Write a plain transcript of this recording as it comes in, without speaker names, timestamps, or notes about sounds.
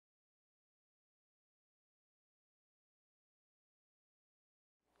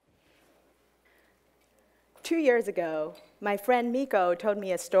2 years ago, my friend Miko told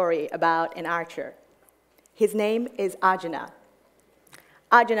me a story about an archer. His name is Arjuna.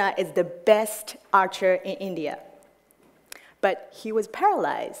 Arjuna is the best archer in India. But he was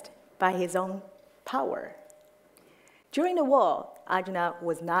paralyzed by his own power. During the war, Arjuna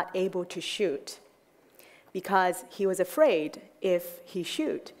was not able to shoot because he was afraid if he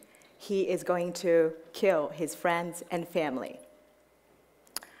shoot, he is going to kill his friends and family.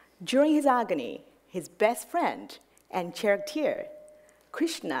 During his agony, his best friend and charioteer,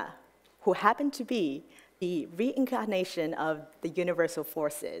 Krishna, who happened to be the reincarnation of the universal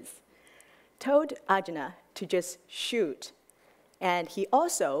forces, told Arjuna to just shoot. And he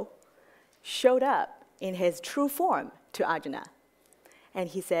also showed up in his true form to Arjuna. And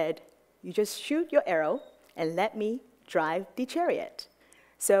he said, "You just shoot your arrow and let me drive the chariot."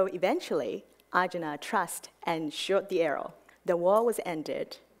 So eventually, Arjuna trusted and shot the arrow. The war was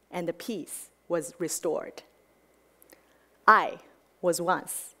ended, and the peace was restored. I was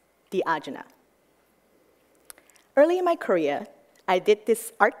once the Arjuna. Early in my career, I did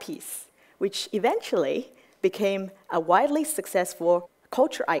this art piece, which eventually became a widely successful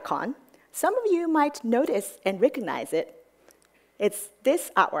culture icon. Some of you might notice and recognize it. It's this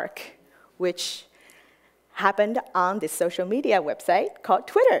artwork, which happened on this social media website called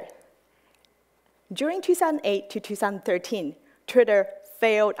Twitter. During 2008 to 2013, Twitter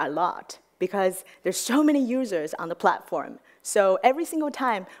failed a lot because there's so many users on the platform. So every single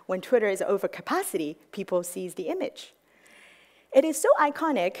time when Twitter is over capacity, people seize the image. It is so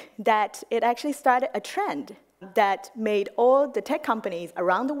iconic that it actually started a trend that made all the tech companies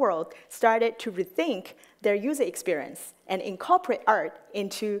around the world started to rethink their user experience and incorporate art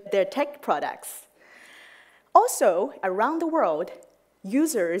into their tech products. Also, around the world,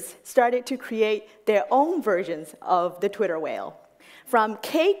 users started to create their own versions of the Twitter whale. From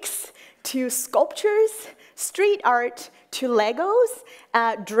cakes to sculptures, street art to Legos,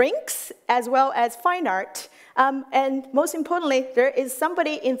 drinks, as well as fine art. And most importantly, there is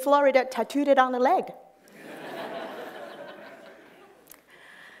somebody in Florida tattooed it on the leg.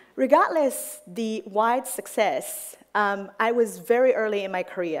 Regardless the wide success, I was very early in my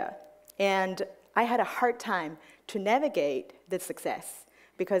career, and I had a hard time to navigate the success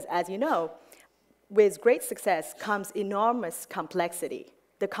because, as you know, with great success comes enormous complexity.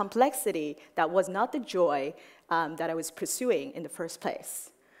 The complexity that was not the joy that I was pursuing in the first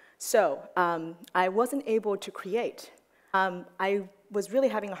place. So I wasn't able to create. I was really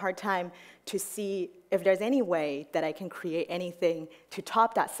having a hard time to see if there's any way that I can create anything to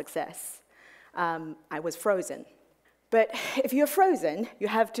top that success. I was frozen. But if you're frozen, you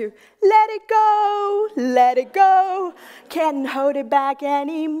have to let it go, can't hold it back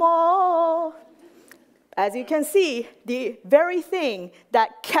anymore. As you can see, the very thing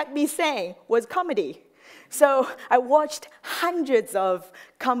that kept me sane was comedy. So I watched hundreds of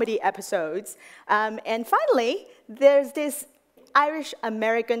comedy episodes, and finally, there's this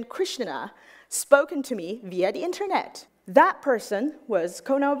Irish-American Krishna spoken to me via the internet. That person was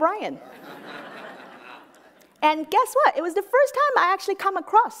Conan O'Brien. And guess what? It was the first time I actually come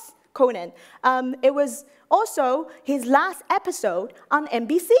across Conan. It was also his last episode on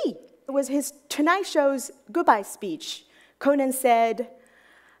NBC. It was his Tonight Show's goodbye speech. Conan said,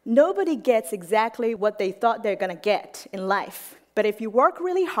 "Nobody gets exactly what they thought they're going to get in life. But if you work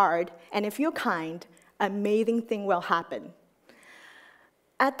really hard and if you're kind, amazing thing will happen."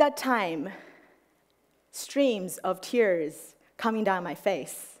 At that time, streams of tears coming down my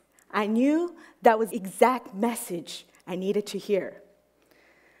face. I knew that was the exact message I needed to hear.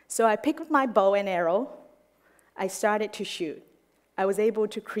 So I picked up my bow and arrow. I started to shoot. I was able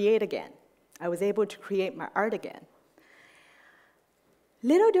to create again. I was able to create my art again.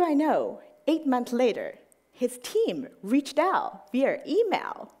 Little do I know, 8 months later, his team reached out via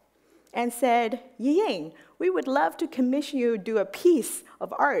email and said, "Yiying, we would love to commission you to do a piece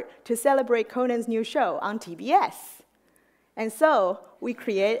of art to celebrate Conan's new show on TBS." And so we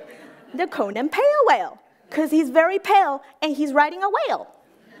create the Conan Pale Whale, because he's very pale and he's riding a whale.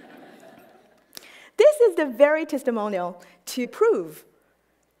 This is the very testimonial to prove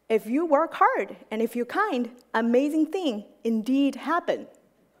if you work hard and if you're kind, amazing things indeed happen.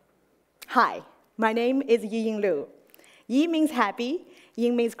 Hi, my name is Yiying Lu. Yi means happy,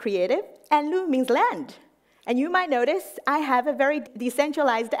 Ying means creative, and Lu means land. And you might notice I have a very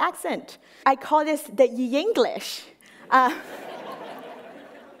decentralized accent. I call this the Yiyinglish.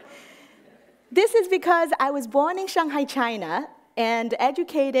 This is because I was born in Shanghai, China, and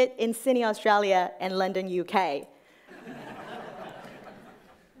educated in Sydney, Australia, and London, UK.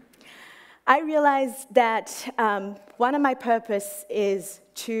 I realized that one of my purpose is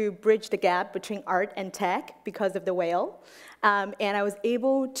to bridge the gap between art and tech because of the whale. And I was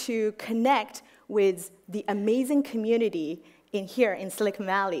able to connect with the amazing community here in Silicon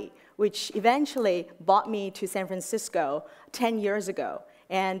Valley, which eventually brought me to San Francisco 10 years ago.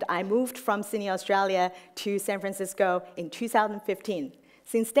 And I moved from Sydney, Australia to San Francisco in 2015.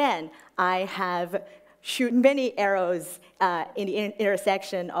 Since then, I have shot many arrows in the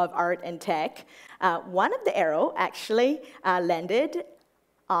intersection of art and tech. One of the arrows actually landed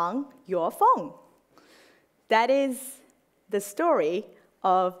on your phone. That is the story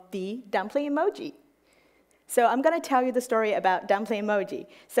of the dumpling emoji. So I'm going to tell you the story about dumpling emoji.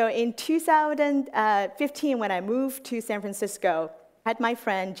 So in 2015, when I moved to San Francisco, I had my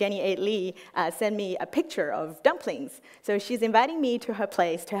friend Jenny A. Lee send me a picture of dumplings. So she's inviting me to her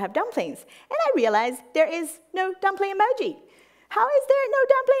place to have dumplings. And I realized there is no dumpling emoji. How is there no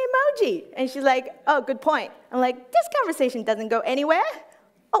dumpling emoji? And she's like, oh, good point. I'm like, this conversation doesn't go anywhere.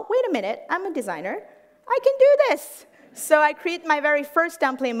 Oh, wait a minute, I'm a designer. I can do this. So I created my very first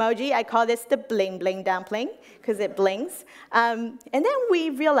dumpling emoji. I call this the bling bling dumpling because it blings. And then we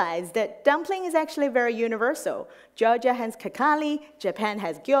realized that dumpling is actually very universal. Georgia has kakali, Japan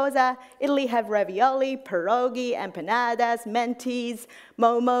has gyoza, Italy has ravioli, pierogi, empanadas, mentis,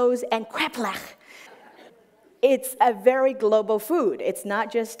 momos, and kreplach. It's a very global food. It's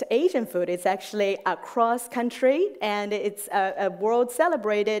not just Asian food. It's actually across country, and it's a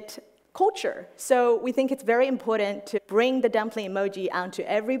world-celebrated culture. So we think it's very important to bring the dumpling emoji onto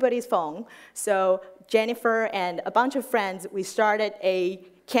everybody's phone. So Jennifer and a bunch of friends, we started a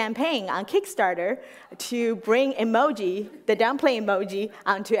campaign on Kickstarter to bring emoji, the dumpling emoji,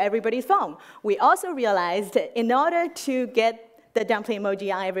 onto everybody's phone. We also realized that in order to get the dumpling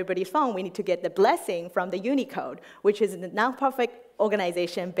emoji on everybody's phone, we need to get the blessing from the Unicode, which is a nonprofit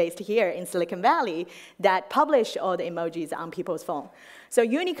organization based here in Silicon Valley that publish all the emojis on people's phone. So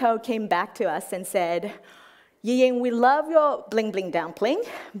Unicode came back to us and said, Yiying, we love your bling bling dumpling,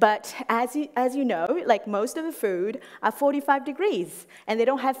 but as you know, like most of the food are 45 degrees, and they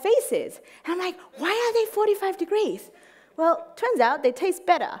don't have faces. And I'm like, why are they 45 degrees? Well, turns out they taste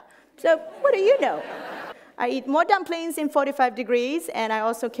better. So what do you know? I eat more dumplings in 45 degrees, and I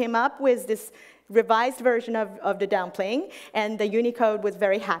also came up with this revised version of the dumpling, and the Unicode was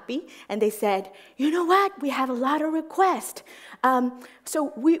very happy, and they said, you know what, we have a lot of requests.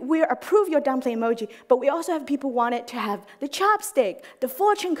 So we approve your dumpling emoji, but we also have people wanted to have the chopstick, the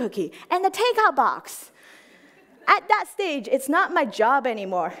fortune cookie, and the takeout box. At that stage, it's not my job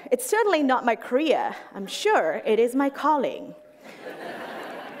anymore. It's certainly not my career. I'm sure it is my calling.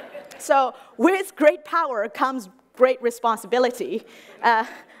 So with great power comes great responsibility.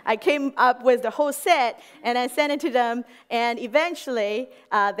 I came up with the whole set, and I sent it to them, and eventually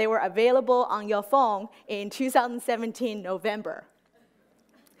they were available on your phone in 2017, November.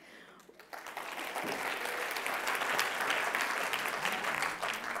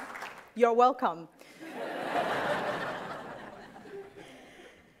 You're welcome.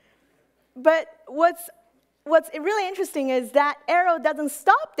 But what's really interesting is that arrow doesn't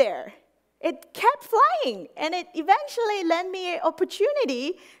stop there. It kept flying, and it eventually lent me an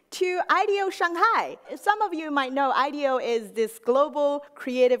opportunity to IDEO Shanghai. Some of you might know IDEO is this global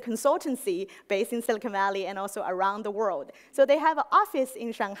creative consultancy based in Silicon Valley and also around the world. So they have an office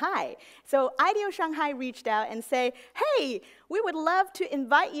in Shanghai. So IDEO Shanghai reached out and said, hey, we would love to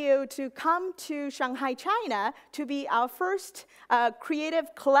invite you to come to Shanghai, China to be our first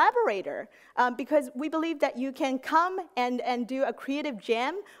creative collaborator because we believe that you can come and do a creative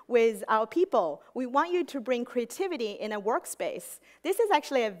jam with our people. We want you to bring creativity in a workspace. This is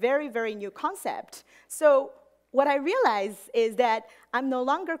actually a very, very new concept. So what I realized is that I'm no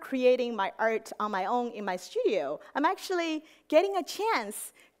longer creating my art on my own in my studio. I'm actually getting a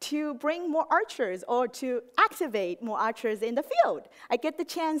chance to bring more archers or to activate more archers in the field. I get the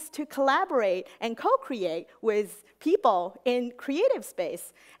chance to collaborate and co-create with people in creative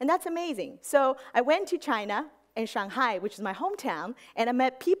space, and that's amazing. So I went to China in Shanghai, which is my hometown, and I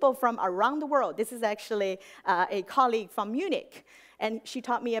met people from around the world. This is actually a colleague from Munich, and she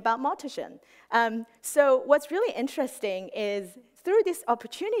taught me about Multition. So what's really interesting is through this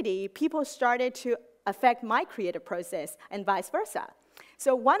opportunity, people started to affect my creative process and vice versa.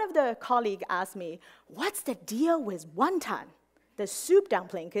 So one of the colleagues asked me, what's the deal with wonton, the soup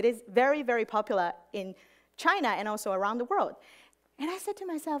dumpling? It is very, very popular in China and also around the world. And I said to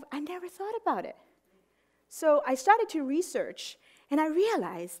myself, I never thought about it. So I started to research, and I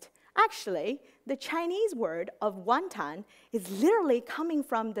realized Actually, the Chinese word of wonton is literally coming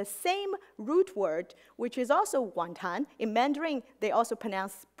from the same root word, which is also wonton. In Mandarin, they also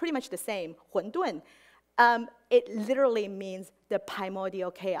pronounce pretty much the same, 混沌. It literally means the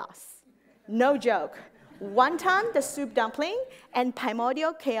primordial chaos. No joke. Wonton, the soup dumpling, and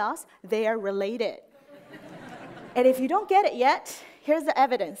primordial chaos, they are related. And if you don't get it yet, here's the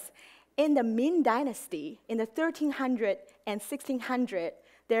evidence. In the Ming Dynasty, in the 1300 and 1600,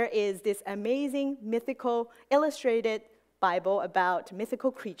 there is this amazing mythical illustrated Bible about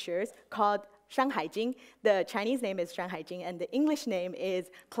mythical creatures called Shanghai. The Chinese name is Shanghai, and the English name is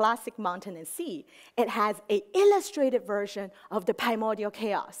Classic Mountain and Sea. It has an illustrated version of the primordial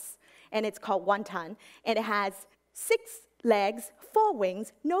chaos, and it's called wonton. And it has 6 legs, 4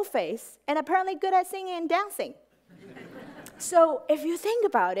 wings, no face, and apparently good at singing and dancing. So if you think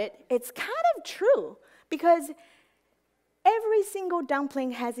about it, it's kind of true, because every single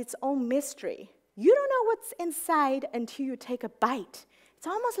dumpling has its own mystery. You don't know what's inside until you take a bite. It's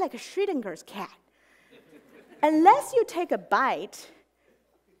almost like a Schrödinger's cat. Unless you take a bite,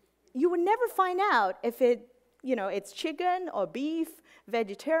 you would never find out if it's chicken or beef,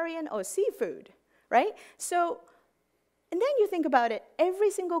 vegetarian or seafood, right? So, and then you think about it, every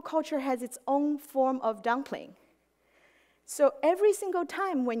single culture has its own form of dumpling. So every single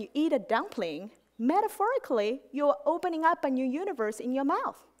time when you eat a dumpling, metaphorically, you're opening up a new universe in your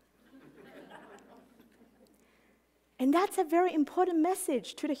mouth. And that's a very important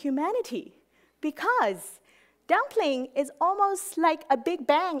message to the humanity, because dumpling is almost like a big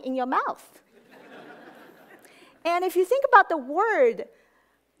bang in your mouth. And if you think about the word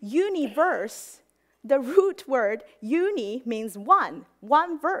universe, the root word uni means one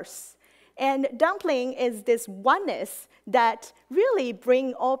verse. And dumpling is this oneness that really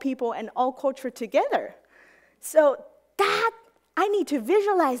bring all people and all culture together. So that, I need to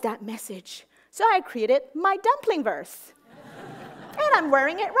visualize that message. So I created my dumpling verse. And I'm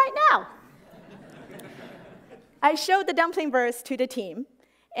wearing it right now. I showed the dumpling verse to the team,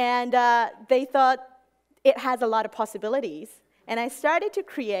 and they thought it has a lot of possibilities. And I started to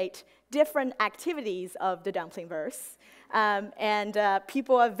create different activities of the dumpling verse.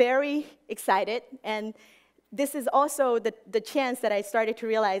 People are very excited. And this is also the chance that I started to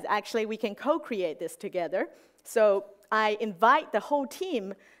realize, actually, we can co-create this together. So I invite the whole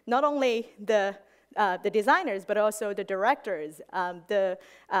team, not only the designers, but also the directors, the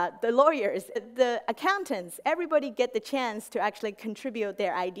lawyers, the accountants. Everybody get the chance to actually contribute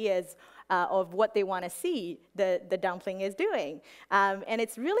their ideas of what they want to see the dumpling is doing. And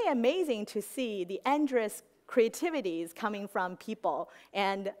it's really amazing to see the endless creativities coming from people.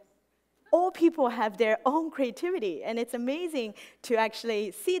 And all people have their own creativity, and it's amazing to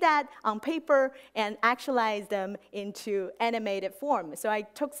actually see that on paper and actualize them into animated form. So I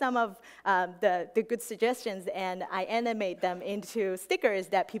took some of the good suggestions and I animate them into stickers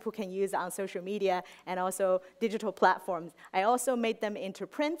that people can use on social media and also digital platforms. I also made them into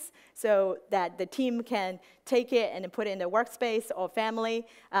prints so that the team can take it and put it in their workspace or family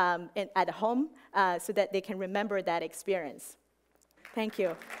at home so that they can remember that experience. Thank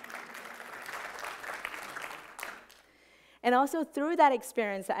you. And also through that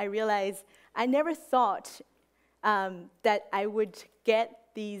experience, I realized I never thought that I would get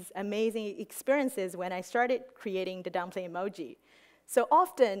these amazing experiences when I started creating the dumpling emoji. So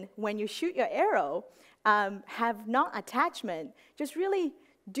often, when you shoot your arrow, have non-attachment, just really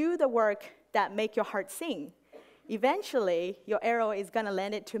do the work that make your heart sing. Eventually, your arrow is going to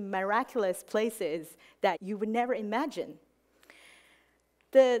land it to miraculous places that you would never imagine.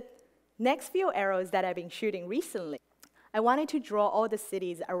 The next few arrows that I've been shooting recently, I wanted to draw all the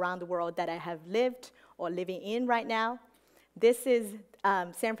cities around the world that I have lived or living in right now. This is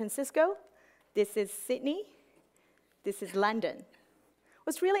San Francisco. This is Sydney. This is London.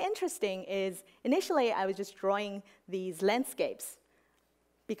 What's really interesting is initially I was just drawing these landscapes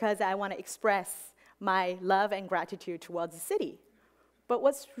because I want to express my love and gratitude towards the city. But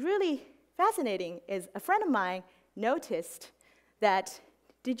what's really fascinating is a friend of mine noticed that,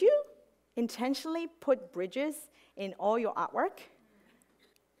 did you intentionally put bridges in all your artwork?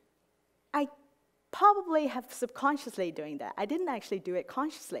 I probably have subconsciously doing that. I didn't actually do it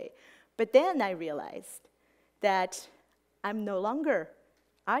consciously. But then I realized that I'm no longer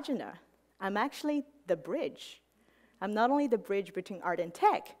Arjuna. I'm actually the bridge. I'm not only the bridge between art and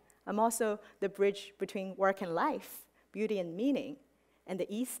tech, I'm also the bridge between work and life, beauty and meaning, and the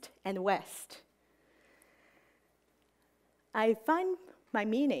East and West. I find my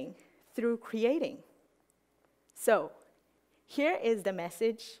meaning through creating. So, here is the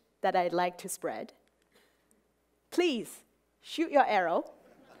message that I'd like to spread. Please, shoot your arrow.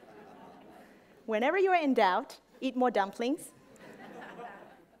 whenever you are in doubt, eat more dumplings,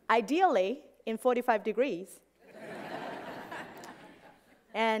 ideally in 45 degrees,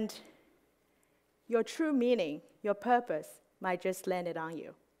 and your true meaning, your purpose, might just land it on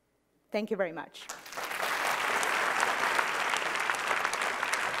you. Thank you very much.